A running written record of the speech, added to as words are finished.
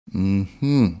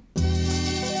The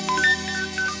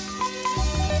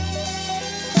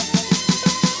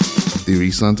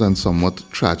recent and somewhat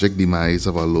tragic demise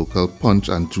of our local punch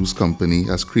and juice company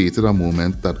has created a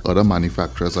moment that other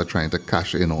manufacturers are trying to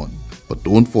cash in on. But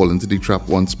don't fall into the trap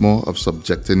once more of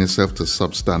subjecting yourself to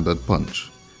substandard punch.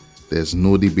 There's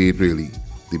no debate really.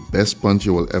 The best punch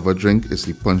you will ever drink is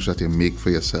the punch that you make for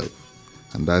yourself.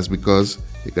 And that's because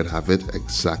you could have it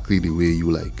exactly the way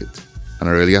you like it. And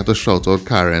I really have to shout out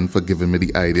Karen for giving me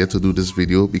the idea to do this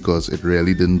video because it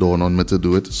really didn't dawn on me to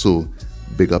do it, so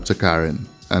big up to Karen.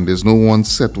 And there's no one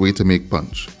set way to make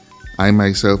punch. I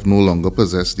myself no longer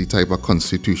possess the type of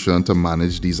constitution to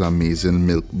manage these amazing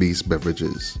milk-based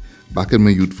beverages. Back in my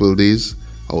youthful days,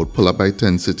 I would pull up by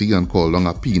Tent City and call down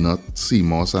a peanut, sea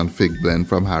moss and fig blend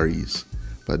from Harry's.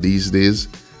 But these days,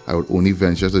 I would only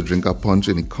venture to drink a punch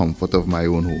in the comfort of my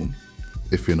own home,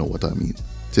 if you know what I mean.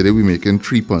 Today we're making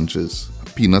 3 punches: a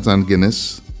peanut and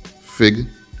Guinness, fig,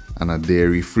 and a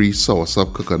dairy-free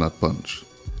Soursop coconut punch.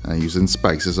 And using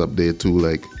spices up there too,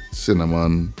 like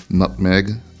cinnamon,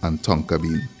 nutmeg, and tonka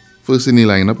bean. First in the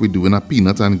lineup, we're doing a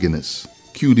peanut and Guinness.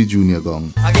 Cue the junior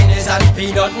gong. A Guinness and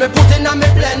peanut, me put in a me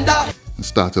blender.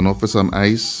 Starting off with some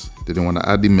ice, then you want to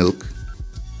add the milk.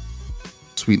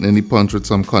 Sweetening the punch with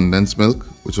some condensed milk,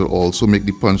 which will also make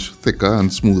the punch thicker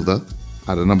and smoother.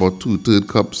 Adding about 2/3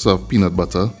 cups of peanut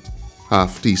butter,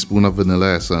 half teaspoon of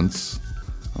vanilla essence,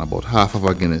 and about half of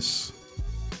a Guinness.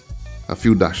 A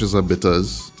few dashes of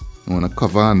bitters. You want to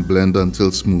cover and blend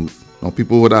until smooth. Now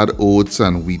people would add oats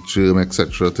and wheat germ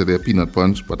etc. to their peanut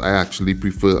punch, but I actually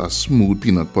prefer a smooth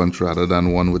peanut punch rather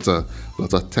than one with a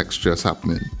lot of textures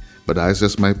happening. But that's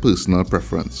just my personal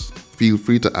preference. Feel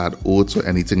free to add oats or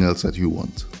anything else that you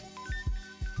want.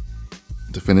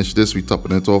 To finish this, we're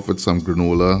topping it off with some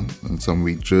granola and some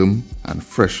wheat germ and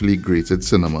freshly grated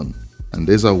cinnamon. And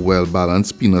there's a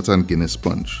well-balanced peanut and Guinness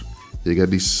punch. You get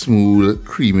the smooth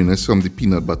creaminess from the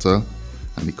peanut butter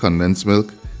and the condensed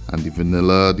milk, and the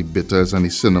vanilla, the bitters and the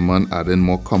cinnamon adding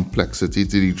more complexity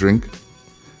to the drink,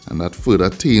 and that further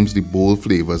tames the bold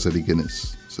flavors of the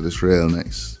Guinness. So it's real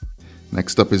nice.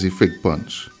 Next up is the fig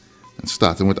punch, and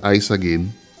starting with ice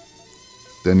again,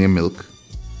 then your milk,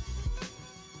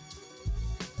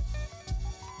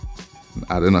 and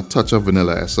adding a touch of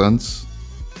vanilla essence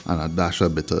and a dash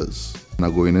of bitters. Now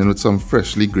going in with some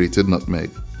freshly grated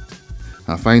nutmeg.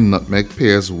 I find nutmeg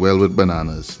pairs well with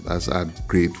bananas. That's add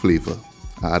great flavor.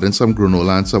 I add in some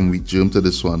granola and some wheat germ to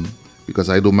this one because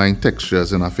I don't mind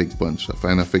textures in a fig punch. I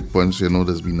find a fig punch,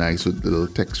 does be nice with little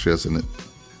textures in it.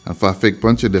 And for a fig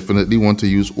punch, you definitely want to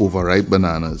use overripe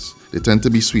bananas. They tend to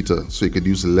be sweeter, so you could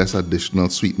use less additional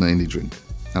sweetener in the drink.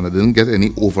 And I didn't get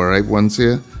any overripe ones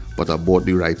here, but I bought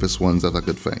the ripest ones that I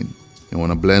could find. You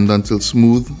want to blend until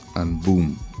smooth, and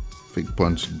boom, fig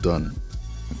punch done.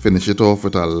 And finish it off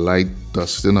with a light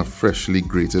dusting of freshly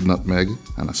grated nutmeg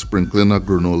and a sprinkling of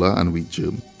granola and wheat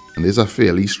germ. And this is a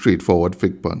fairly straightforward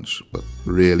fig punch, but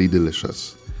really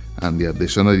delicious. And the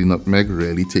addition of the nutmeg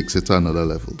really takes it to another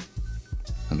level.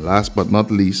 And last but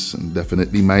not least, and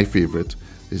definitely my favorite,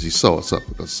 is the soursop.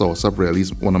 Because soursop really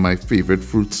is one of my favorite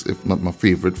fruits, if not my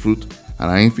favorite fruit. And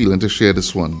I ain't feeling to share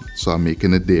this one, so I'm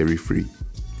making it dairy free.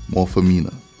 More for me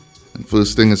now. And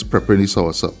first thing is prepping the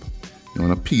soursop. You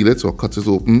want to peel it or cut it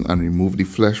open and remove the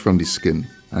flesh from the skin.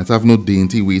 And it have no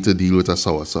dainty way to deal with a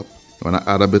soursop. You want to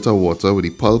add a bit of water with the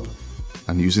pulp,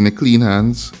 and using the clean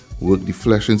hands, work the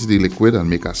flesh into the liquid and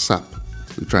make a sap.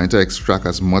 We're trying to extract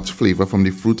as much flavor from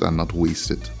the fruit and not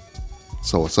waste it.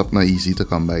 Soursop not easy to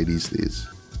come by these days.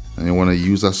 And you want to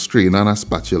use a strainer and a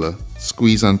spatula.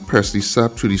 Squeeze and press the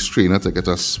sap through the strainer to get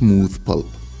a smooth pulp.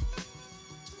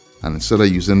 And instead of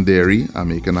using dairy, I'm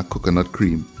making a coconut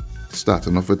cream.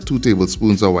 Starting off with 2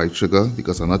 tablespoons of white sugar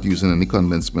because I'm not using any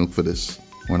condensed milk for this.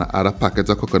 I want to add a packet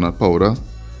of coconut powder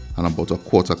and about a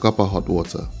 1/4 cup of hot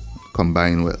water.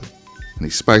 Combine well. And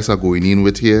the spice I'm going in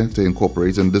with here to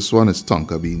incorporate in this one is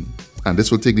tonka bean. And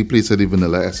this will take the place of the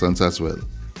vanilla essence as well.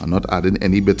 I'm not adding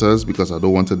any bitters because I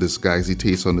don't want to disguise the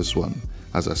taste on this one.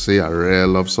 As I say, I really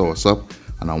love soursop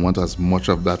and I want as much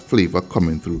of that flavor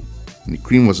coming through. And the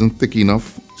cream wasn't thick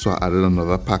enough, so I added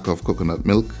another pack of coconut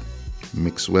milk.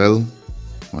 Mix well.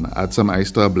 I want to add some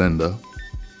ice to a blender.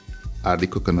 Add the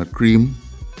coconut cream.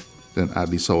 Then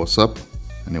add the soursop.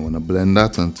 And you want to blend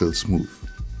that until smooth.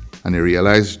 And you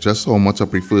realize just how much I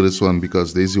prefer this one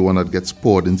because this is the one that gets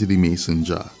poured into the mason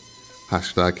jar.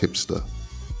 Hashtag hipster.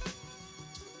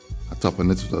 I top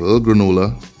on it with a little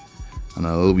granola and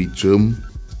a little wheat germ.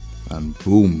 And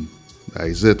boom, that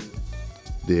is it.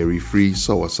 Dairy-free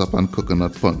soursop and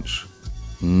coconut punch.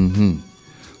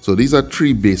 So these are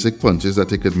 3 basic punches that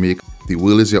you could make. The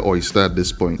world is your oyster at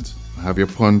this point. Have your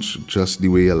punch just the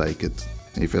way you like it.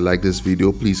 If you like this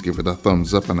video, please give it a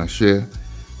thumbs up and a share.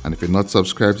 And if you're not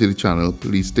subscribed to the channel,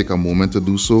 please take a moment to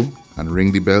do so and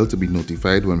ring the bell to be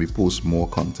notified when we post more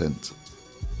content.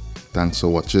 Thanks for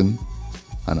watching,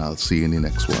 and I'll see you in the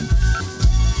next one.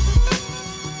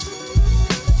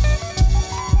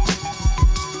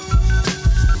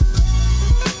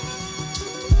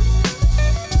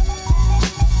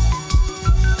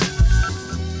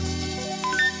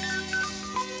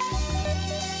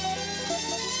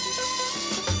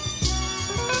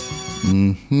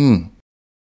 Mm-hmm.